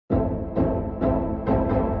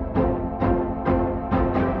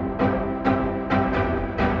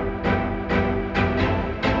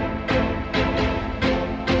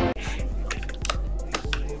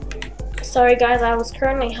Sorry guys, I was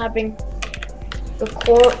currently having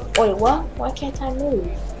record. Wait, what? Why can't I move?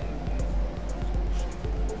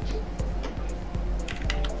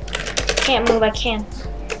 Can't move, I can.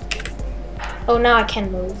 Oh, now I can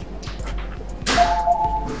move.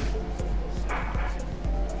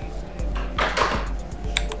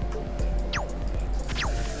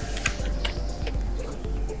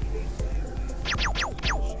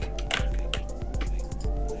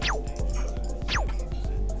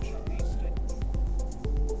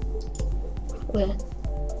 Wait.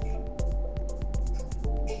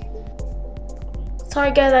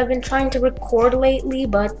 Sorry guys, I've been trying to record lately,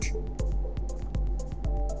 but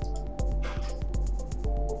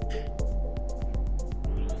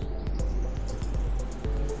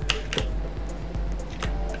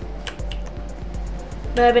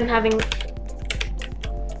I've been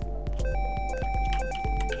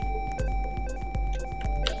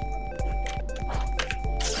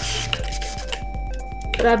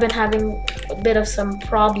having a bit of some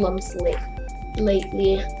problems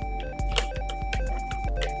lately.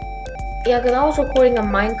 Yeah, because I was recording a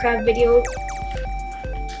Minecraft video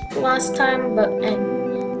last time,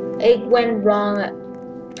 and it went wrong.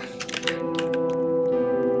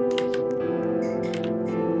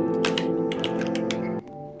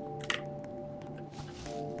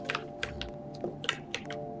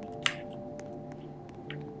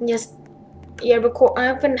 Yes, yeah,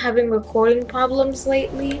 I've been having recording problems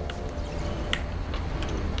lately.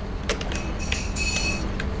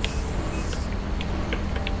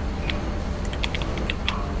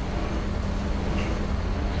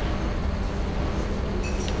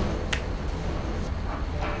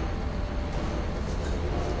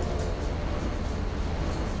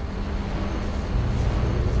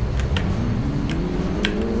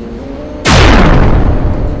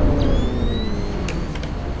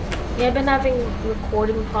 Yeah, I've been having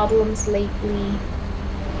recording problems lately.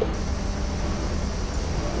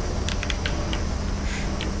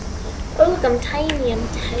 Oh look, I'm tiny, I'm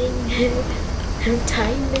tiny. I'm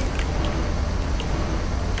tiny.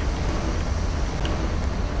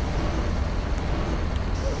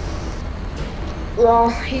 Well,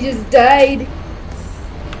 he just died.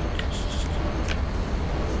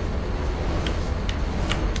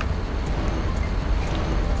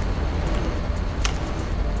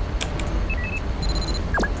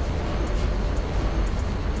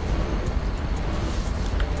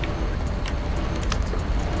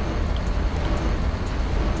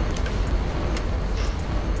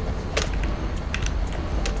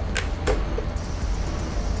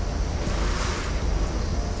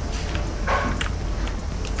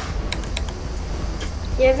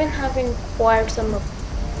 Yeah, I've been having quite some of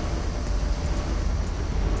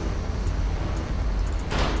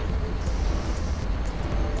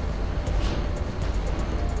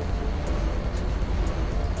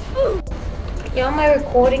yeah, my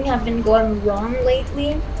recording have been going wrong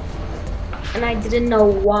lately, and I didn't know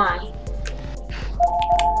why.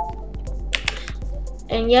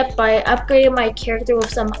 And yep, I upgraded my character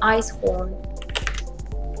with some ice horn.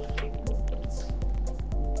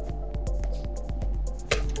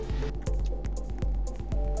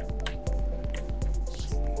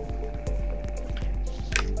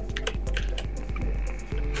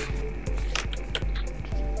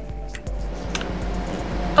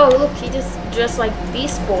 Oh look, he just dressed like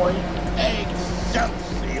Beast Boy.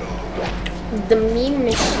 The meme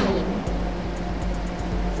machine.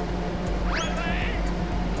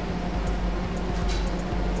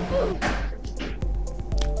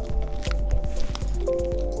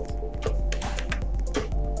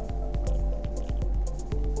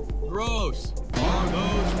 Gross! Are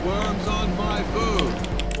those worms on my food?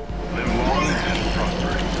 Live long and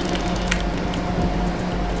prosperous.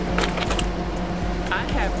 I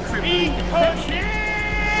have crippling deception.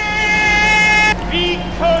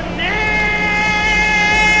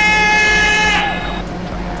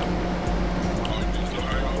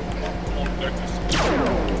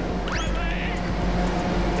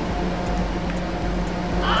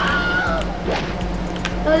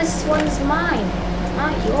 Oh, this one's mine,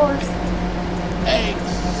 not yours.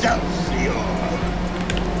 Excelsior!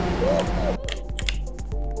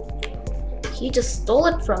 He just stole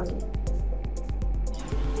it from me.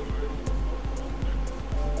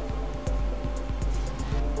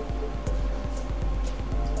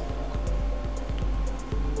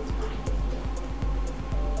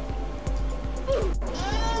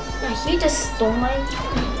 He just stole my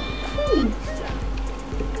food.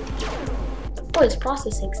 Oh, it's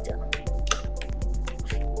processing still.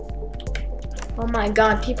 Oh my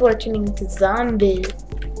god, people are turning into zombies.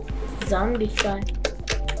 Zombie fight.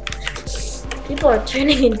 People are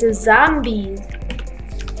turning into zombies.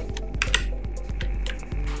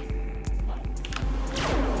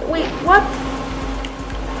 Wait, what?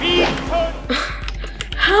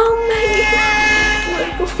 How many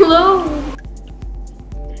were cloned?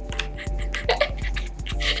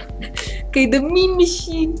 Okay, the mean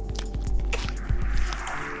machine.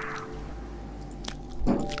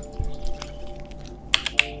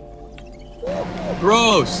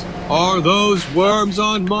 Gross! Are those worms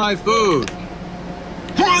on my food?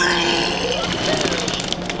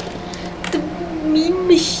 The mean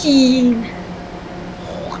machine.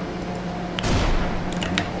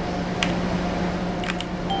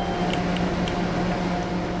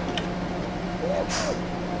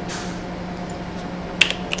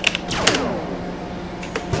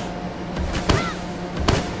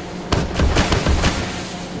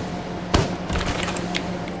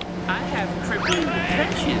 I have crippling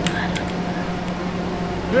depression.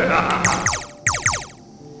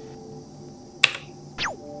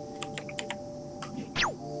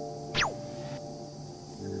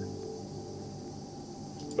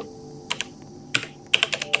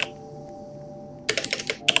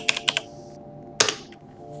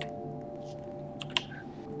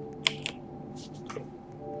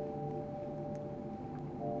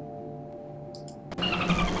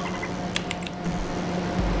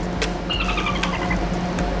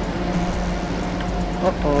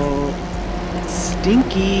 Uh-oh.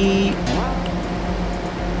 Stinky.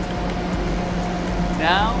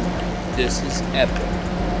 Now, this is epic.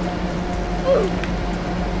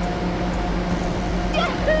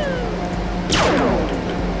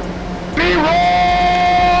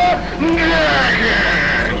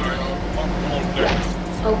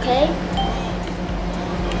 Okay,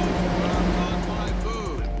 On my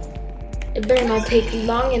food. it better not take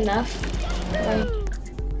long enough. Like,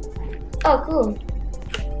 oh, cool.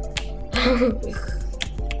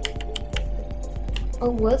 Oh,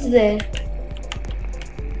 what's there?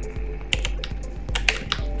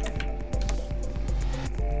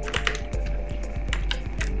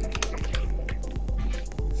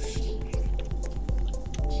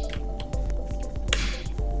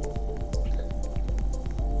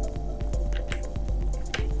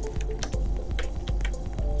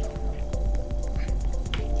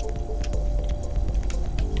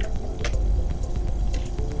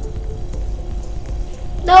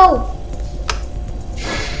 No!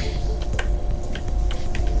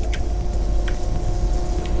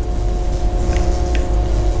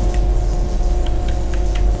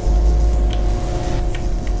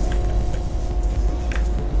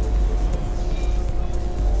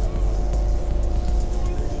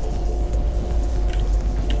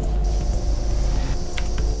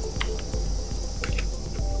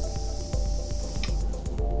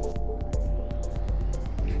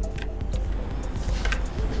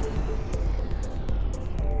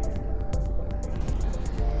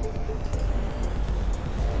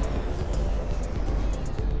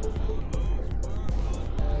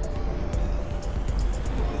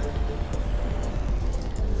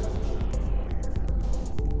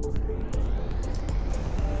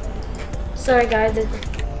 Sorry guys,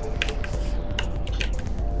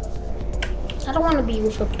 I don't want to be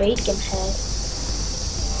with a bacon head.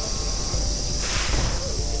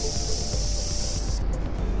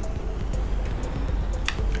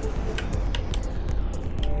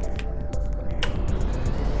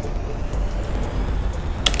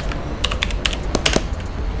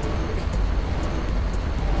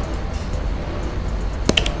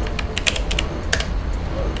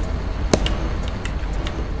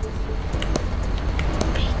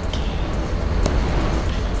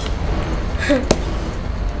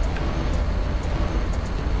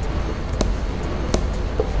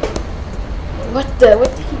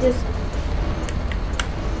 What did he just...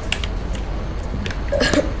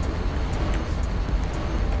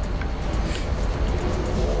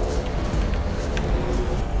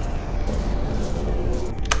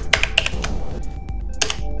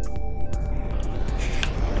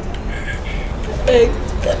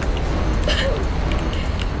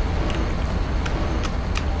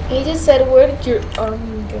 He just said, where did your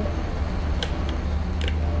arm go?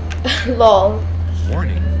 Lol.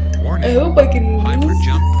 Warning, warning. I hope I can Hyper lose.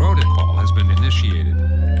 jump protocol has been initiated.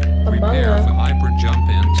 Prepare Us. for hyper jump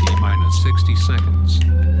in T-minus 60 seconds.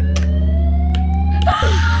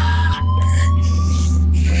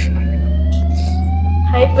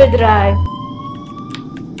 Hyperdrive.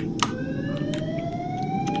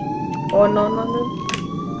 Oh no no no.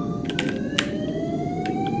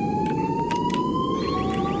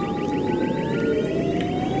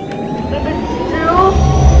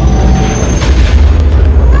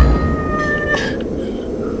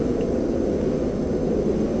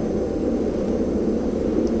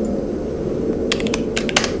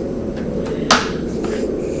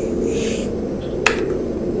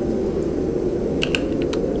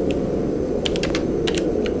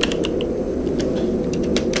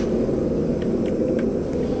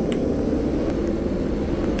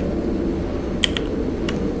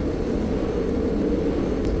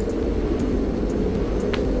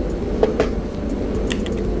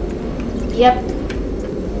 Yep.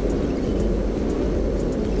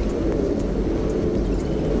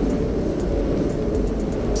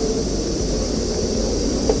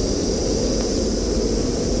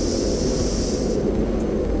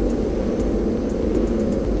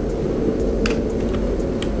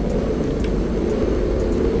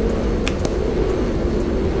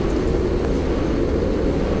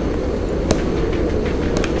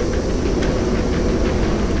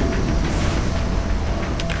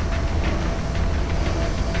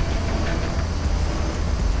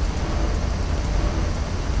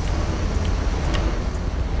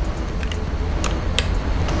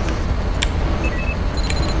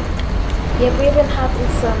 Yeah, we've been having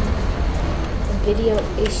some video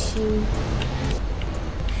issue.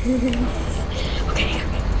 Okay.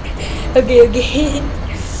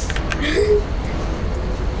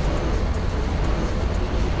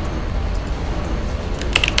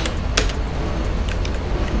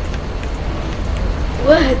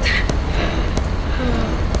 What?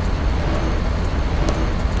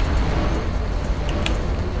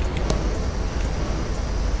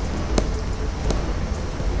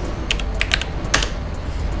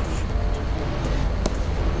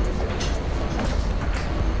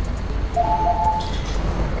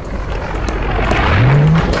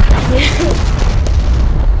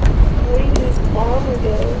 Where did this bomb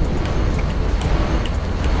go?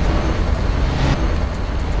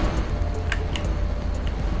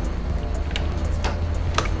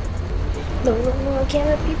 No, I can't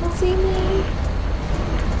let people see me.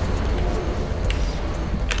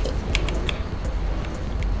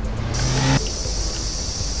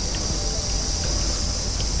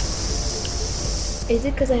 Is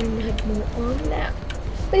it because I have no arm now?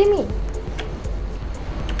 What do you mean?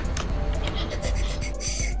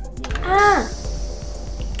 Ah!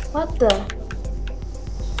 What the?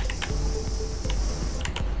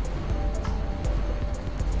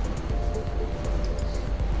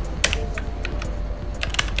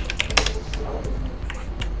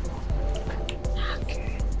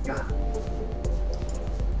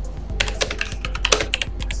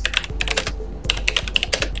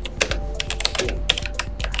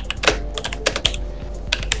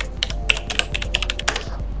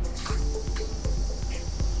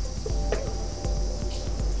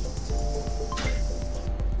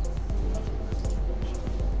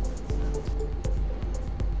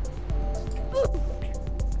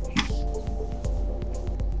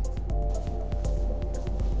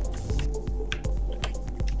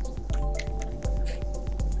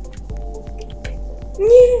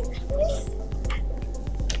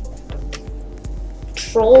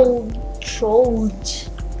 Trolled.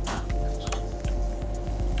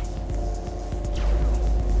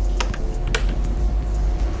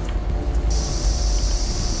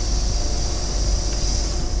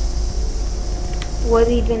 What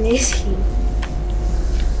even is he?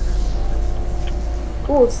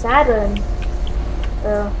 Oh, Saturn.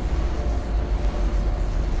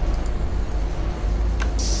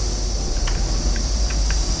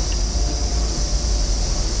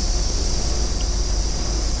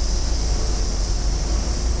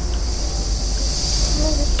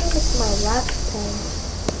 My last time.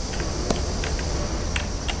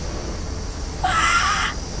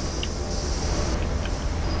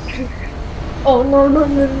 Oh no.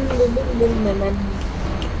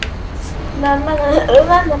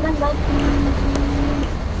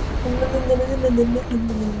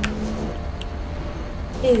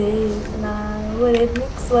 It is not what it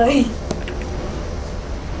looks like.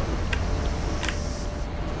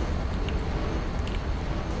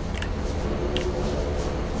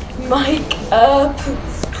 Mic up.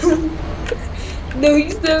 No,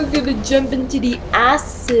 he's still gonna jump into the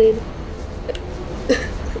acid.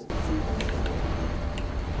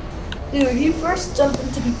 Dude, he first jumped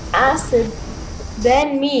into the acid,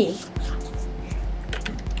 then me.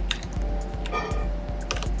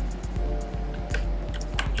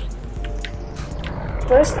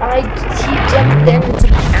 First he jumped then into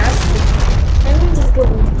the acid. Let me just go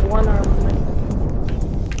with one arm.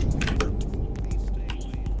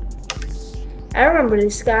 I remember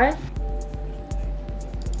this guy.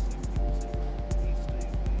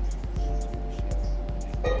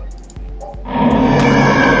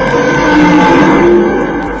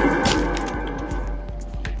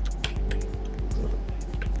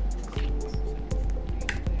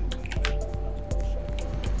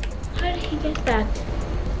 How did he get that?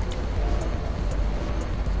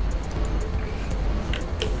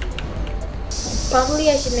 Probably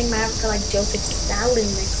I should name my avatar like Joseph Stalin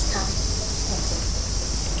next time.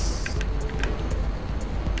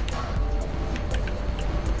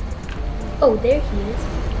 Oh, there he is.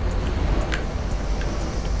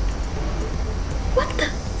 What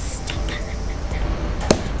the?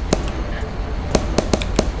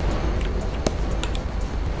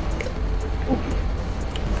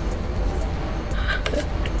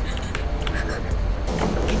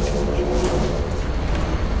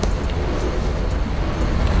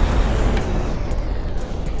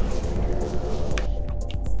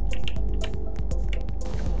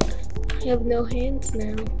 I have no hands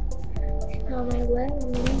now. How am I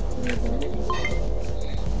letting me?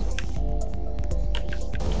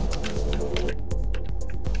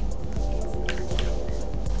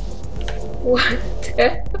 What?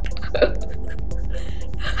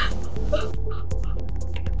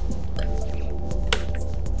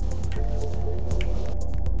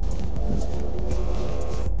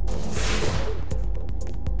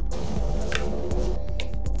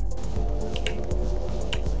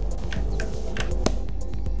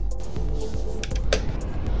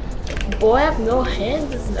 Boy, I have no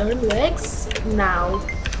hands and legs now.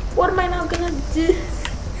 What am I now gonna do?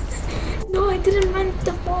 No, I didn't meant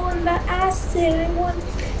to fall in the acid. I want.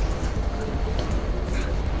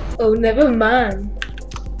 Oh, never mind.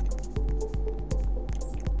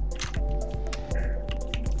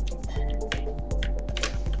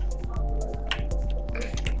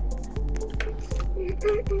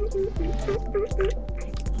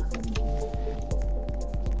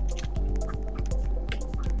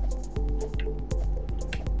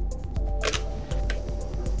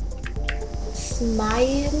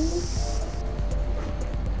 Smile.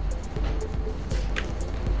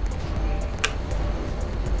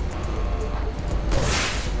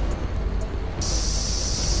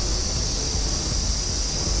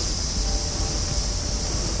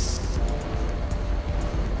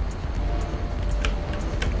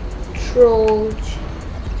 Troll.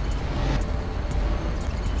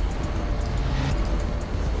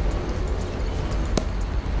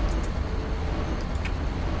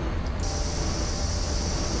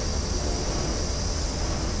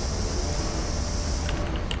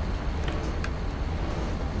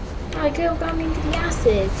 I could have gone into the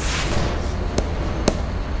acid.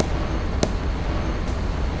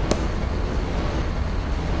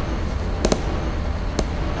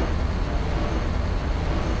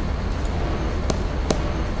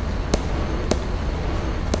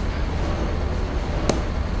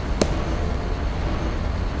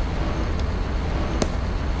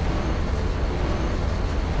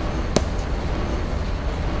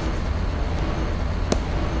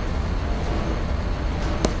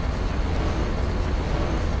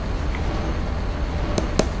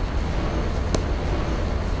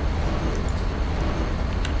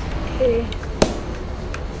 Okay.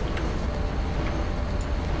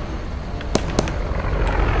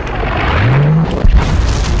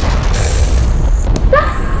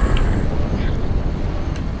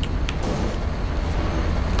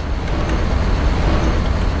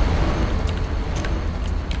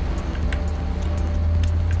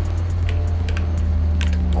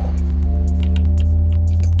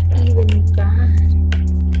 Even bad.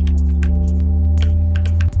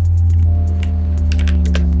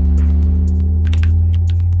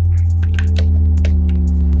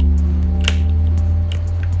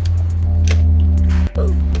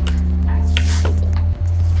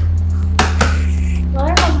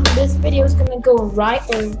 This video is gonna go right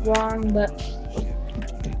or wrong, but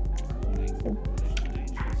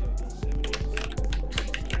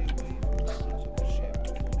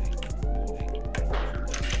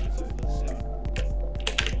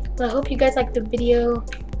I hope you guys liked the video.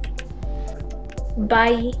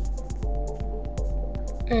 Bye,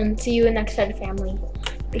 and see you in next Feather Family,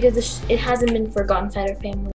 because it hasn't been forgotten, Feather Family.